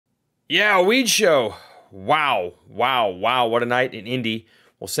Yeah, Weege show. Wow, wow, wow. What a night in Indy.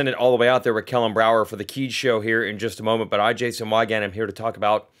 We'll send it all the way out there with Kellen Brauer for the Weege show here in just a moment. But I, Jason Weigandt, am here to talk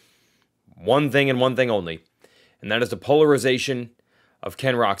about one thing and one thing only. And that is the polarization of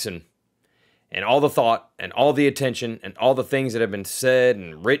Ken Roczen. And all the thought and all the attention and all the things that have been said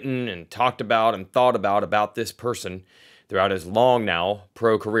and written and talked about and thought about this person throughout his long now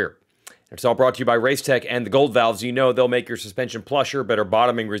pro career. It's all brought to you by Racetech and the Gold Valves. You know they'll make your suspension plusher, better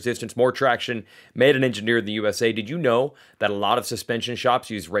bottoming resistance, more traction, made and engineered in the USA. Did you know that a lot of suspension shops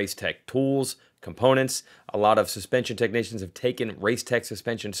use Racetech tools, components? A lot of suspension technicians have taken Racetech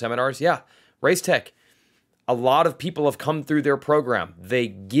suspension seminars. Yeah, Racetech. A lot of people have come through their program. They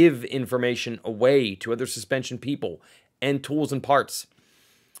give information away to other suspension people and tools and parts.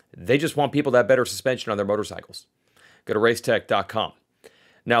 They just want people to have better suspension on their motorcycles. Go to racetech.com.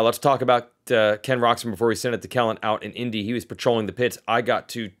 Now, let's talk about Ken Roczen before we send it to Kellen out in Indy. He was patrolling the pits. I got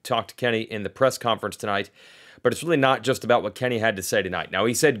to talk to Kenny in the press conference tonight, but it's really not just about what Kenny had to say tonight. Now,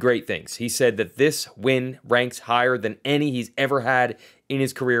 he said great things. He said that this win ranks higher than any he's ever had in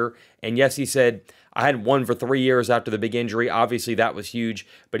his career. And yes, he said, I hadn't won for 3 years after the big injury. Obviously, that was huge.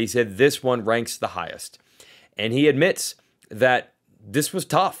 But he said this one ranks the highest. And he admits that this was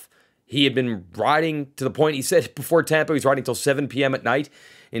tough. He had been riding to the point, he said before Tampa, he was riding until 7 p.m. at night.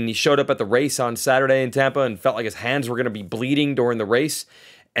 And he showed up at the race on Saturday in Tampa and felt like his hands were going to be bleeding during the race.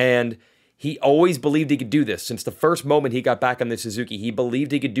 And he always believed he could do this. Since the first moment he got back on the Suzuki, he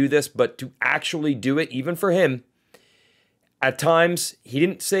believed he could do this. But to actually do it, even for him, at times, he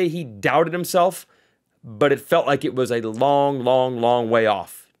didn't say he doubted himself, but it felt like it was a long, long, long way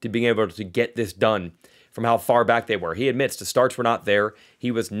off to being able to get this done from how far back they were. He admits the starts were not there.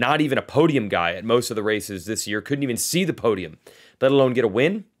 He was not even a podium guy at most of the races this year. Couldn't even see the podium, let alone get a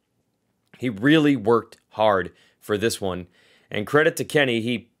win. He really worked hard for this one. And credit to Kenny,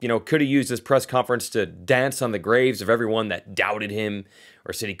 he could have used this press conference to dance on the graves of everyone that doubted him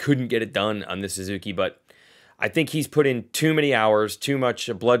or said he couldn't get it done on the Suzuki. But I think he's put in too many hours, too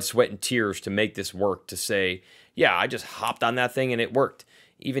much blood, sweat, and tears to make this work, to say, yeah, I just hopped on that thing and it worked.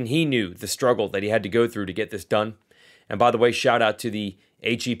 Even he knew the struggle that he had to go through to get this done. And by the way, shout out to the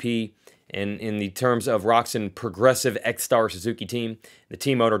HEP and in the terms of Roczen Progressive X-Star Suzuki team, the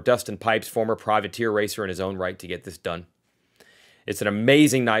team owner Dustin Pipes, former privateer racer in his own right, to get this done. It's an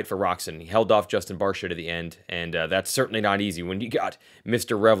amazing night for Roczen. He held off Justin Barcia to the end, and that's certainly not easy when you got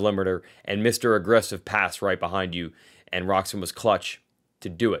Mr. Rev Limiter and Mr. Aggressive Pass right behind you, and Roczen was clutch to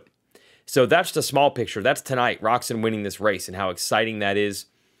do it. So that's the small picture. That's tonight, Roczen winning this race and how exciting that is.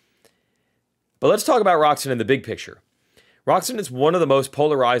 But let's talk about Roczen in the big picture. Roczen is one of the most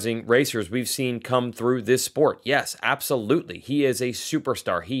polarizing racers we've seen come through this sport. Yes, absolutely. He is a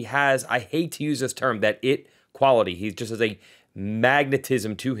superstar. He has, I hate to use this term, that it quality. He just has a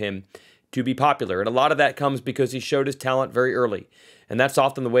magnetism to him to be popular. And a lot of that comes because he showed his talent very early. And that's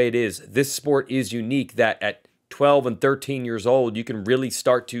often the way it is. This sport is unique that at 12 and 13 years old, you can really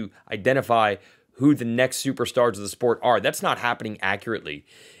start to identify who the next superstars of the sport are. That's not happening accurately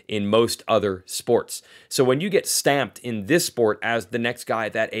in most other sports. So when you get stamped in this sport as the next guy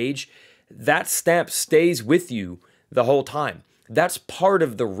at that age, that stamp stays with you the whole time. That's part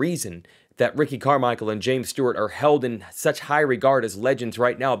of the reason that Ricky Carmichael and James Stewart are held in such high regard as legends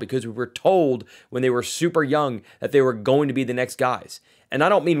right now, because we were told when they were super young that they were going to be the next guys. And I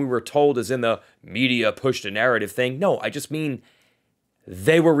don't mean we were told as in the media pushed a narrative thing. No, I just mean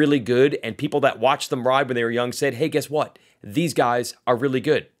they were really good, and people that watched them ride when they were young said, hey, guess what? These guys are really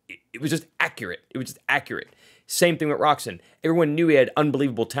good. It was just accurate. It was just accurate. Same thing with Roczen. Everyone knew he had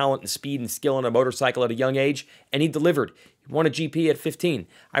unbelievable talent and speed and skill on a motorcycle at a young age, and he delivered. He won a GP at 15.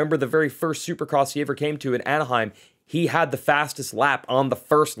 I remember the very first Supercross he ever came to in Anaheim. He had the fastest lap on the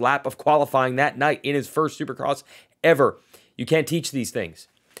first lap of qualifying that night in his first Supercross ever. You can't teach these things.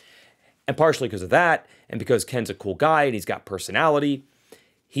 And partially because of that, and because Ken's a cool guy and he's got personality,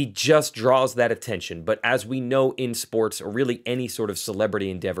 he just draws that attention. But as we know in sports, or really any sort of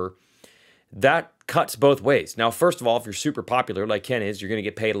celebrity endeavor, that cuts both ways. Now, first of all, if you're super popular like Ken is, you're going to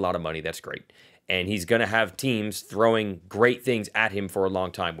get paid a lot of money. That's great. And he's going to have teams throwing great things at him for a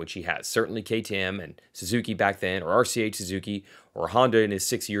long time, which he has. Certainly KTM and Suzuki back then, or RCH Suzuki, or Honda in his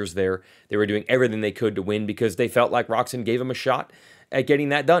 6 years there. They were doing everything they could to win because they felt like Roczen gave him a shot at getting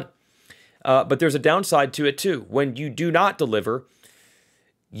that done. But there's a downside to it too. When you do not deliver,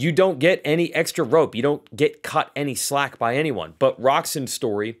 you don't get any extra rope. You don't get cut any slack by anyone. But Roczen's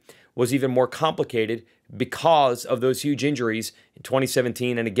story was even more complicated because of those huge injuries in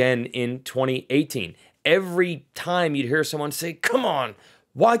 2017 and again in 2018. Every time you'd hear someone say, come on,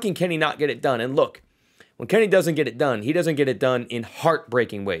 why can Kenny not get it done? And look, When Kenny doesn't get it done, he doesn't get it done in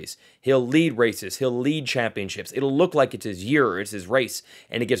heartbreaking ways. He'll lead races. He'll lead championships. It'll look like it's his year or it's his race,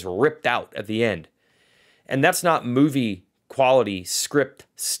 and it gets ripped out at the end. And that's not movie quality script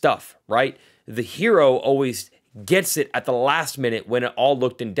stuff, right? The hero always gets it at the last minute when it all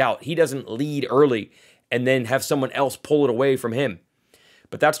looked in doubt. He doesn't lead early and then have someone else pull it away from him.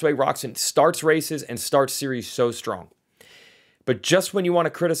 But that's the way Roczen starts races and starts series so strong. But just when you want to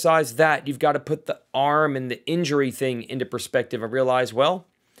criticize that, you've got to put the arm and the injury thing into perspective and realize, well,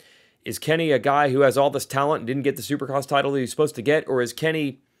 is Kenny a guy who has all this talent and didn't get the Supercross title that he's supposed to get? Or is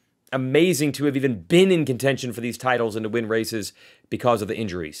Kenny amazing to have even been in contention for these titles and to win races because of the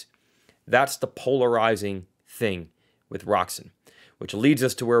injuries? That's the polarizing thing with Roczen, which leads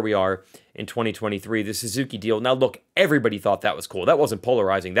us to where we are in 2023, the Suzuki deal. Now, look, everybody thought that was cool. That wasn't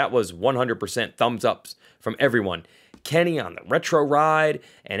polarizing. That was 100% thumbs ups from everyone. Kenny on the retro ride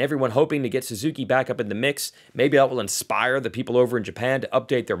and everyone hoping to get Suzuki back up in the mix. Maybe that will inspire the people over in Japan to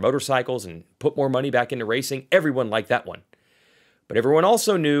update their motorcycles and put more money back into racing. Everyone liked that one. But everyone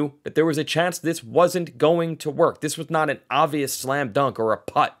also knew that there was a chance this wasn't going to work. This was not an obvious slam dunk or a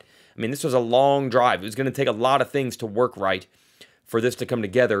putt. I mean, this was a long drive. It was going to take a lot of things to work right for this to come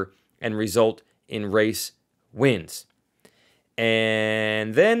together and result in race wins.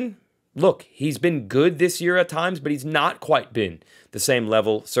 And then, look, he's been good this year at times, but he's not quite been the same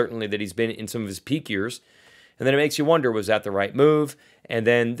level, certainly, that he's been in some of his peak years. And then it makes you wonder, was that the right move? And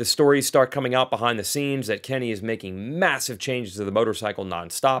then the stories start coming out behind the scenes that Kenny is making massive changes to the motorcycle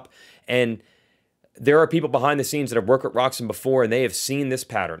nonstop. And there are people behind the scenes that have worked with Roczen before, and they have seen this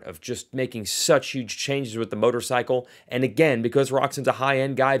pattern of just making such huge changes with the motorcycle. And again, because Roczen's a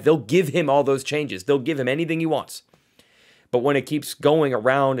high-end guy, they'll give him all those changes. They'll give him anything he wants. But when it keeps going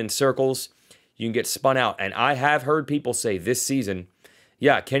around in circles, you can get spun out. And I have heard people say this season,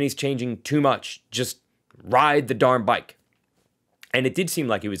 yeah, Kenny's changing too much. Just ride the darn bike. And it did seem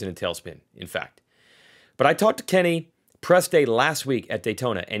like he was in a tailspin, in fact. But I talked to Kenny press day last week at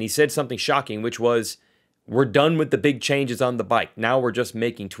Daytona, and he said something shocking, which was, we're done with the big changes on the bike. Now we're just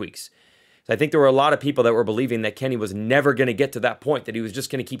making tweaks. So I think there were a lot of people that were believing that Kenny was never going to get to that point, that he was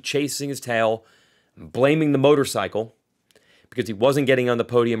just going to keep chasing his tail, blaming the motorcycle, because he wasn't getting on the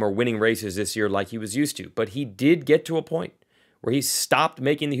podium or winning races this year like he was used to. But he did get to a point where he stopped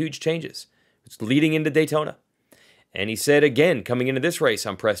making the huge changes. It's leading into Daytona. And he said again, coming into this race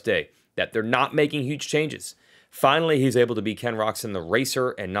on press day, that they're not making huge changes. Finally, he's able to be Ken Roczen, the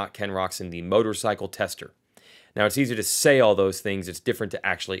racer, and not Ken Roczen, the motorcycle tester. Now, it's easy to say all those things. It's different to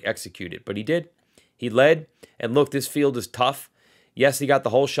actually execute it. But he did. He led. And look, this field is tough. Yes, he got the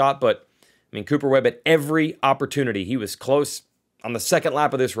whole shot, but I mean, Cooper Webb, at every opportunity, he was close on the second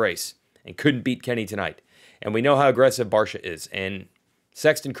lap of this race and couldn't beat Kenny tonight. And we know how aggressive Barcia is. And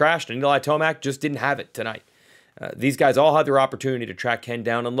Sexton crashed, and Eli Tomac just didn't have it tonight. These guys all had their opportunity to track Ken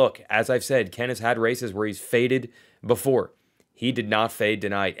down. And look, as I've said, Ken has had races where he's faded before. He did not fade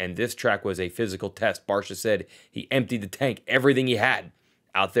tonight, and this track was a physical test. Barcia said he emptied the tank, everything he had,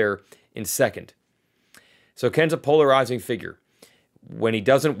 out there in second. So Ken's a polarizing figure. When he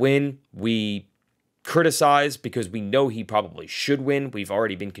doesn't win, we criticize because we know he probably should win. We've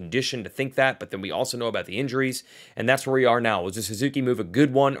already been conditioned to think that, but then we also know about the injuries, and that's where we are now. Was the Suzuki move a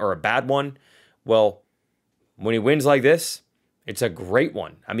good one or a bad one? Well, when he wins like this, it's a great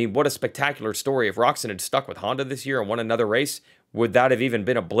one. I mean, what a spectacular story. If Roczen had stuck with Honda this year and won another race, would that have even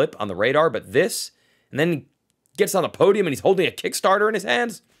been a blip on the radar? But this, and then he gets on the podium and he's holding a Kickstarter in his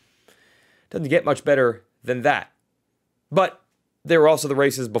hands. Doesn't get much better than that. But there were also the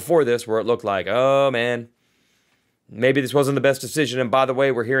races before this where it looked like, oh man, maybe this wasn't the best decision. And by the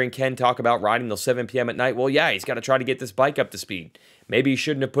way, we're hearing Ken talk about riding till 7 p.m. at night. Well, yeah, he's got to try to get this bike up to speed. Maybe he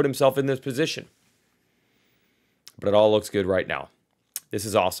shouldn't have put himself in this position. But it all looks good right now. This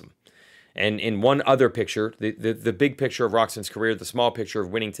is awesome. And in one other picture, the big picture of Roczen's career, the small picture of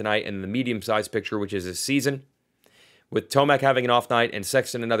winning tonight, and the medium-sized picture, which is his season, with Tomac having an off night and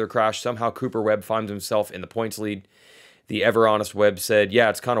Sexton another crash, somehow Cooper Webb finds himself in the points lead. The ever-honest Webb said, yeah,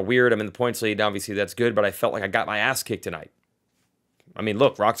 it's kind of weird. I'm in the points lead. Obviously, that's good, but I felt like I got my ass kicked tonight. I mean,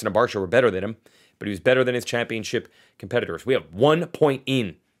 look, Roczen and Barcia were better than him, but he was better than his championship competitors. We have 1 point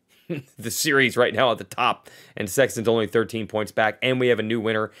in the series right now at the top, and Sexton's only 13 points back, and we have a new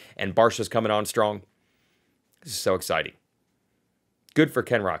winner, and Barcia's coming on strong. This is so exciting. Good for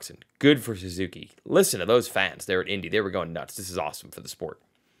Ken Roczen. Good for Suzuki. Listen to those fans there at Indy. They were going nuts. This is awesome for the sport.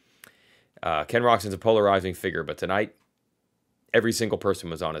 Ken Roczen's a polarizing figure, but tonight, every single person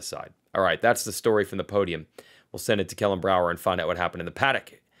was on his side. All right, that's the story from the podium. We'll send it to Kellen Brauer and find out what happened in the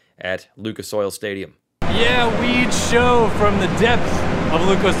paddock at Lucas Oil Stadium. Yeah, Weege show from the depths of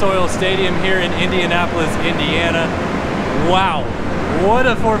Lucas Oil Stadium here in Indianapolis, Indiana. Wow, what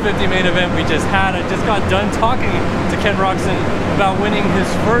a 450 main event we just had. I just got done talking to Ken Roczen about winning his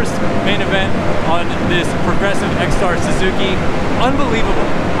first main event on this progressive X-Star Suzuki. Unbelievable.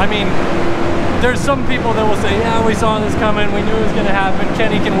 I mean, there's some people that will say, yeah, we saw this coming, we knew it was gonna happen,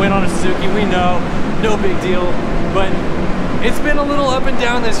 Kenny can win on a Suzuki, we know, no big deal. But it's been a little up and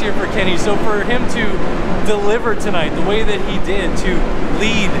down this year for Kenny, so for him to deliver tonight the way that he did, to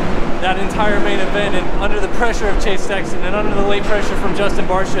lead that entire main event and under the pressure of Chase Sexton and under the late pressure from Justin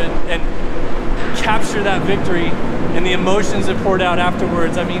Barcia and capture that victory and the emotions that poured out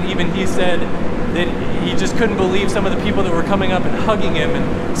afterwards. I mean, even he said that he just couldn't believe some of the people that were coming up and hugging him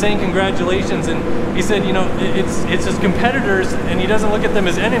and saying congratulations. And he said, you know, it's just competitors, and he doesn't look at them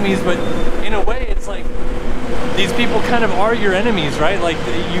as enemies, but in a way it's like these people kind of are your enemies, right? Like,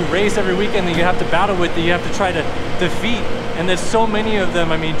 you race every weekend that you have to battle with, that you have to try to defeat. And there's so many of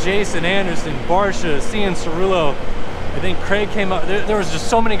them. I mean, Jason Anderson, Barcia, Cian Cerullo, I think Craig came up. There was just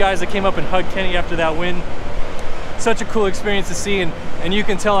so many guys that came up and hugged Kenny after that win. Such a cool experience to see, and you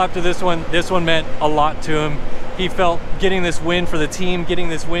can tell after this one meant a lot to him. He felt getting this win for the team, getting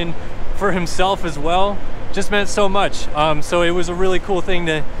this win for himself as well, just meant so much. So it was a really cool thing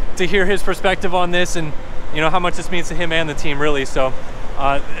to hear his perspective on this, and you know how much this means to him and the team, really. So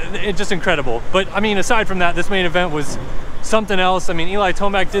it's just incredible. But I mean, aside from that, this main event was something else. I mean, Eli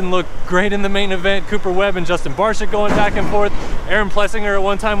Tomac didn't look great in the main event. Cooper Webb and Justin Barcia going back and forth. Aaron Plessinger at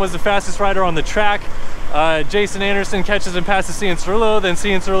one time was the fastest rider on the track. Jason Anderson catches and passes Cian Cerullo, then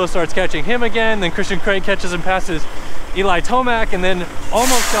Cian Cerullo starts catching him again, then Christian Craig catches and passes Eli Tomac, and then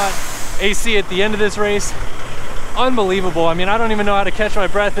almost got AC at the end of this race. Unbelievable. I mean, I don't even know how to catch my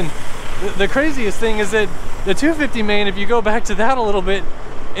breath. And the craziest thing is that the 250 main, if you go back to that a little bit,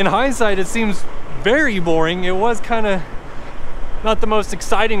 in hindsight, it seems very boring. It was kind of not the most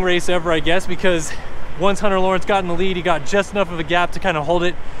exciting race ever, I guess, because once Hunter Lawrence got in the lead, he got just enough of a gap to kind of hold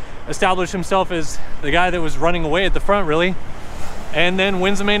it, establish himself as the guy that was running away at the front, really, and then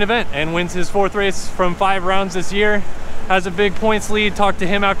wins the main event and wins his 4th race from 5 rounds this year. Has a big points lead. Talked to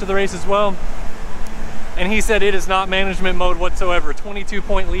him after the race as well, and he said it is not management mode whatsoever.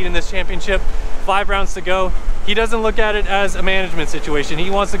 22-point lead in this championship, 5 rounds to go. He doesn't look at it as a management situation. He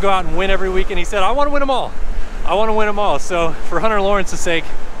wants to go out and win every week, and he said, I want to win them all. I want to win them all. So for Hunter Lawrence's sake,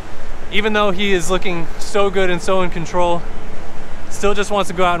 even though he is looking so good and so in control, still just wants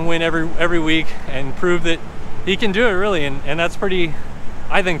to go out and win every week and prove that he can do it, really. And that's pretty,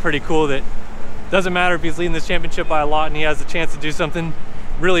 I think, pretty cool. That doesn't matter if he's leading this championship by a lot and he has a chance to do something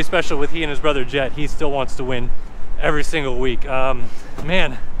really special with he and his brother Jet. He still wants to win every single week.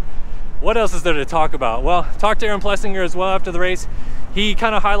 Man, what else is there to talk about? Well, talked to Aaron Plessinger as well after the race. He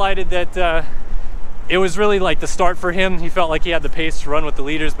kind of highlighted that it was really like the start for him. He felt like he had the pace to run with the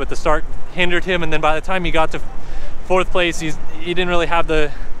leaders, but the start hindered him. And then by the time he got to 4th place, he didn't really have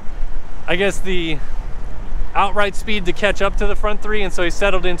the, I guess, the outright speed to catch up to the front 3, and so he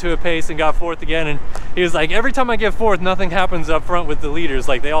settled into a pace and got 4th again. And he was like, every time I get 4th, nothing happens up front with the leaders,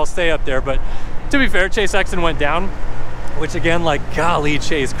 like they all stay up there. But to be fair, Chase Sexton went down, which again, like, golly,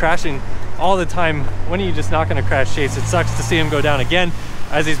 Chase, crashing all the time. When are you just not going to crash Chase? It sucks to see him go down again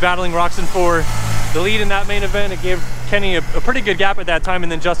as he's battling Roczen for the lead in that main event. It gave Kenny a pretty good gap at that time,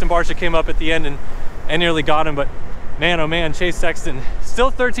 and then Justin Barcia came up at the end and nearly got him. But man, oh man, Chase Sexton still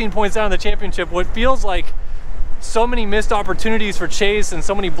 13 points down in the championship. What feels like so many missed opportunities for Chase and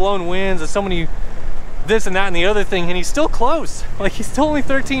so many blown wins and so many this and that and the other thing, and he's still close. Like, he's still only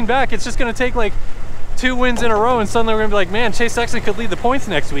 13 back. It's just going to take like 2 wins in a row, and suddenly we're going to be like, man, Chase Sexton could lead the points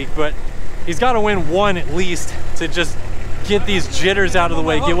next week. But he's got to win 1 at least to just get these jitters out of the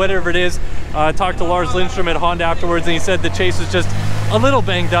way, get whatever it is. Talked to Lars Lindstrom at Honda afterwards, and he said that Chase was just a little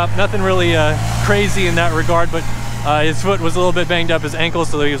banged up, nothing really crazy in that regard, but his foot was a little bit banged up, his ankle,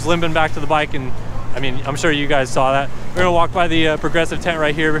 so he was limping back to the bike. And I mean, I'm sure you guys saw that. We're gonna walk by the Progressive tent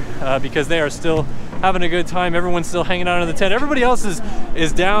right here because they are still having a good time. Everyone's still hanging out in the tent. Everybody else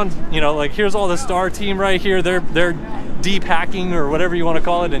is down, you know, like here's all the star team right here. They're deep hacking or whatever you want to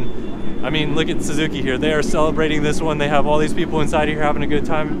call it. And I mean, look at Suzuki here. They are celebrating this one. They have all these people inside here having a good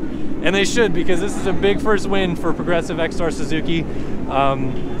time, and they should, because this is a big first win for Progressive X-Star Suzuki.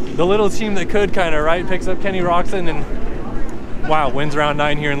 The little team that could, kind of, right, picks up Kenny Roczen, and wow, wins round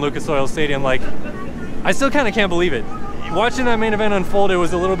 9 here in Lucas Oil Stadium. Like, I still kind of can't believe it. Watching that main event unfold, it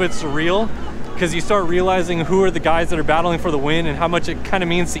was a little bit surreal, because you start realizing who are the guys that are battling for the win and how much it kind of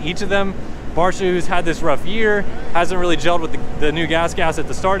means to each of them. Barcia, who's had this rough year, hasn't really gelled with the new gas at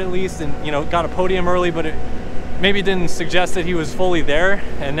the start, at least, and you know, got a podium early, but it maybe didn't suggest that he was fully there,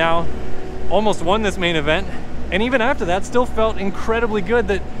 and now almost won this main event. And even after that, still felt incredibly good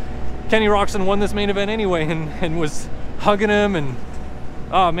that Kenny Roczen won this main event anyway, and was hugging him, and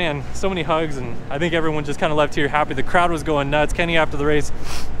oh man, so many hugs. And I think everyone just kind of left here happy. The crowd was going nuts. Kenny, after the race,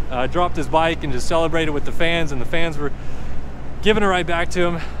 dropped his bike and just celebrated with the fans, and the fans were giving it right back to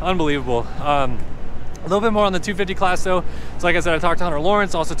him. Unbelievable. A little bit more on the 250 class though. So like I said, I talked to Hunter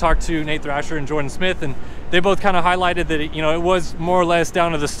Lawrence, also talked to Nate Thrasher and Jordan Smith, and they both kind of highlighted that it was more or less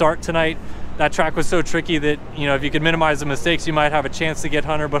down to the start tonight. That track was so tricky that, if you could minimize the mistakes, you might have a chance to get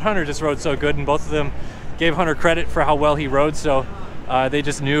Hunter, but Hunter just rode so good, and both of them gave Hunter credit for how well he rode. So they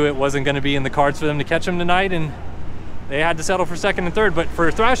just knew it wasn't going to be in the cards for them to catch him tonight, and they had to settle for second and third. But for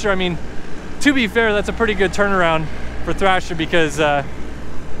Thrasher, I mean, to be fair, that's a pretty good turnaround for Thrasher, because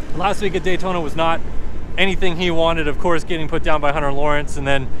last week at Daytona was not anything he wanted. Of course, getting put down by Hunter Lawrence, and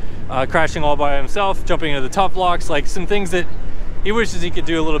then crashing all by himself, jumping into the tough blocks, like some things that he wishes he could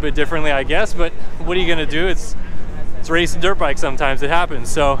do a little bit differently, I guess. But what are you gonna do? It's racing dirt bike, sometimes it happens.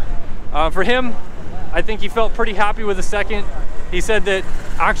 So for him, I think he felt pretty happy with the second. He said that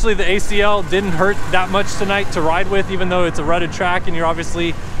actually the ACL didn't hurt that much tonight to ride with, even though it's a rutted track and you're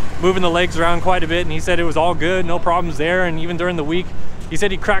obviously moving the legs around quite a bit. And he said it was all good, no problems there. And even during the week, he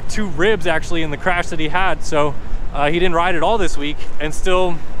said he cracked 2 ribs actually in the crash that he had. So he didn't ride at all this week, and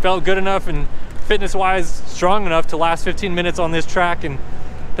still felt good enough and fitness-wise strong enough to last 15 minutes on this track and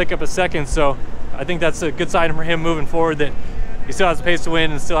pick up a second. So I think that's a good sign for him moving forward, that he still has the pace to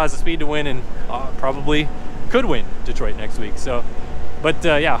win and still has the speed to win, and probably could win Detroit next week. So, but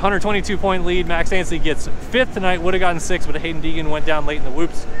yeah, 122-point lead. Max Anstey gets 5th tonight. Would have gotten 6th, but Hayden Deegan went down late in the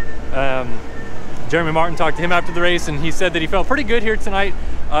whoops. Jeremy Martin talked to him after the race, and he said that he felt pretty good here tonight.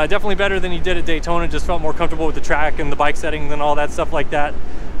 Definitely better than he did at Daytona. Just felt more comfortable with the track and the bike settings and all that stuff like that.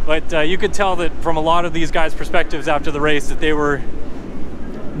 But you could tell that from a lot of these guys' perspectives after the race, that they were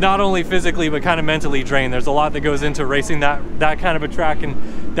not only physically but kind of mentally drained. There's a lot that goes into racing that kind of a track and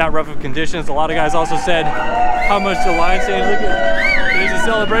that rough of conditions. A lot of guys also said how much the line change. Look at, there's a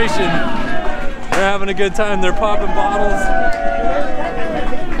celebration. They're having a good time. They're popping bottles.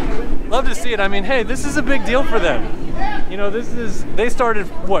 Love to see it. I mean, hey, this is a big deal for them. They started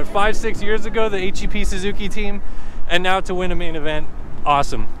what, 5-6 years ago, the HEP Suzuki team, and now to win a main event,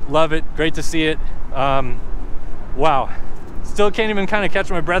 awesome. Love it. Great to see it. Wow. Still can't even kind of catch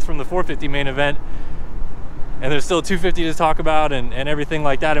my breath from the 450 main event, and there's still 250 to talk about and everything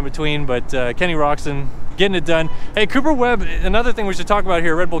like that in between. But Kenny Roczen getting it done. Hey, Cooper Webb, another thing we should talk about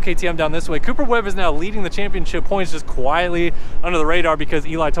here, Red Bull KTM down this way. Cooper Webb is now leading the championship points just quietly under the radar, because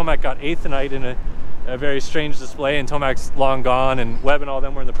Eli Tomac got 8th tonight in a very strange display, and Tomac's long gone, and Webb and all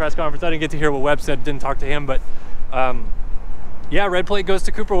them were in the press conference. I didn't get to hear what Webb said, didn't talk to him, but yeah, red plate goes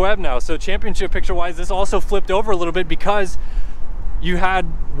to Cooper Webb now. So championship picture wise, this also flipped over a little bit, because you had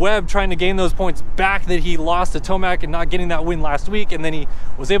Webb trying to gain those points back that he lost to Tomac and not getting that win last week, and then he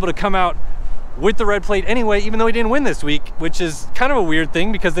was able to come out with the red plate anyway, even though he didn't win this week, which is kind of a weird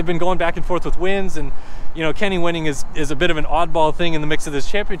thing, because they've been going back and forth with wins, and Kenny winning is a bit of an oddball thing in the mix of this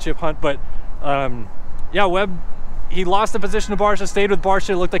championship hunt. But yeah, Webb, he lost the position to Barsha, stayed with Barsha.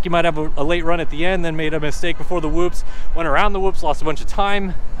 It looked like he might have a late run at the end, then made a mistake before the whoops, went around the whoops, lost a bunch of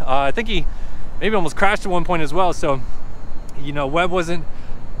time. I think he maybe almost crashed at one point as well. So Webb wasn't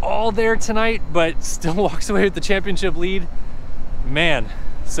all there tonight, but still walks away with the championship lead. Man,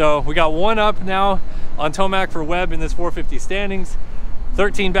 so we got 1 up now on Tomac for Webb in this 450 standings.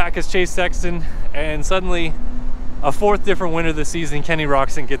 13 back is Chase Sexton, and suddenly a 4th different winner this season. Kenny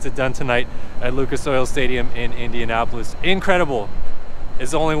Roczen gets it done tonight at Lucas Oil Stadium in Indianapolis. Incredible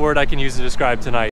is the only word I can use to describe tonight.